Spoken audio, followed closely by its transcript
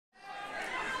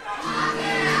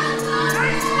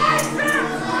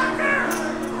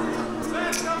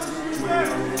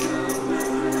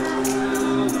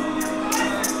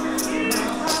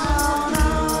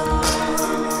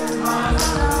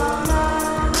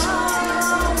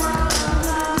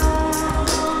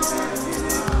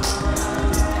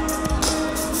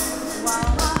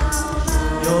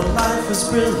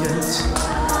brilliant,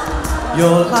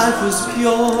 your life was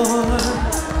pure.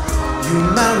 You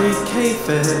married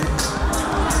kayfabe,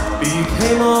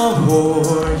 became a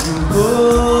whore. You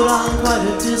put on quite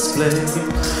a display,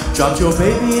 dropped your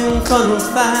baby in front of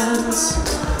fans.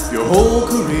 Your whole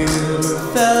career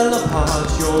fell apart,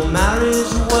 your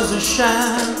marriage was a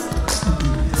sham.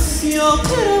 You're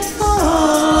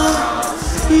pitiful,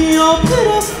 you're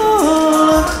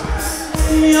pitiful,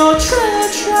 your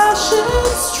trash,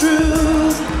 it's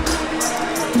true.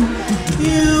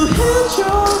 You hit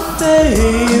your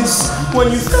face when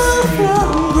you fell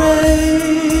from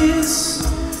grace,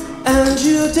 and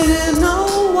you didn't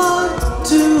know what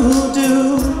to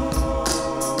do.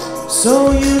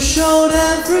 So you showed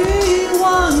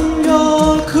everyone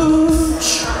your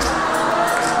cooch.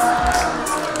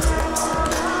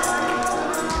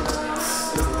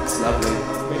 It's lovely.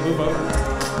 We move over.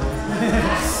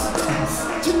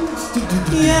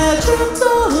 Yeah, dreamt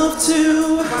of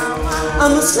two.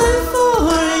 I'm a slave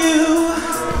for you.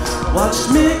 Watched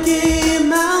Mickey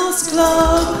Mouse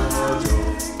Club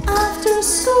after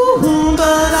school,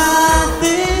 but I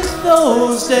think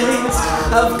those days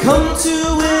have come to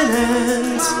an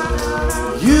end.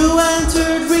 You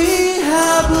entered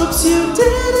rehab, oops, you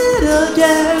did it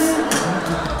again.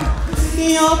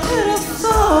 You're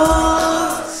pitiful,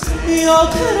 you're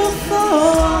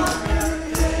pitiful,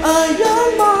 a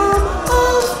young mom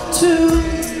of two.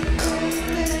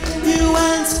 You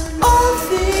went off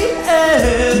the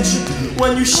edge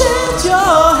when you shaved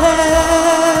your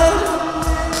head.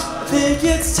 I think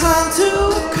it's time to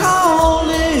call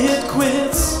it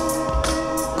quits.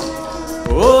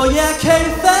 Oh yeah,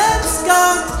 kayfabe's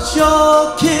got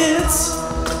your kids.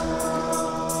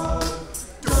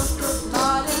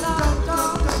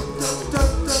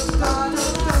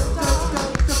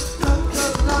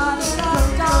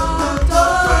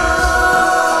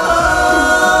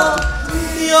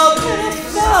 You're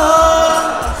pitiful,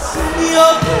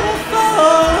 you're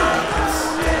pitiful,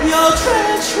 your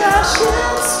trash,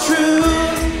 it's true.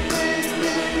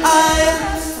 I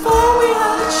thought we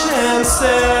had a chance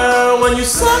there when you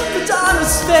sucked the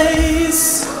daughter's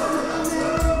face,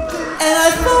 and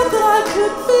I thought that I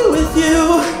could be with you.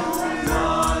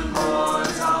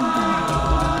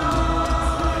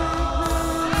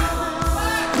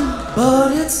 But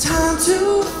it's time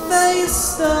to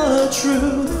face the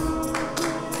truth.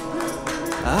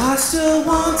 I still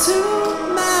want to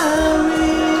marry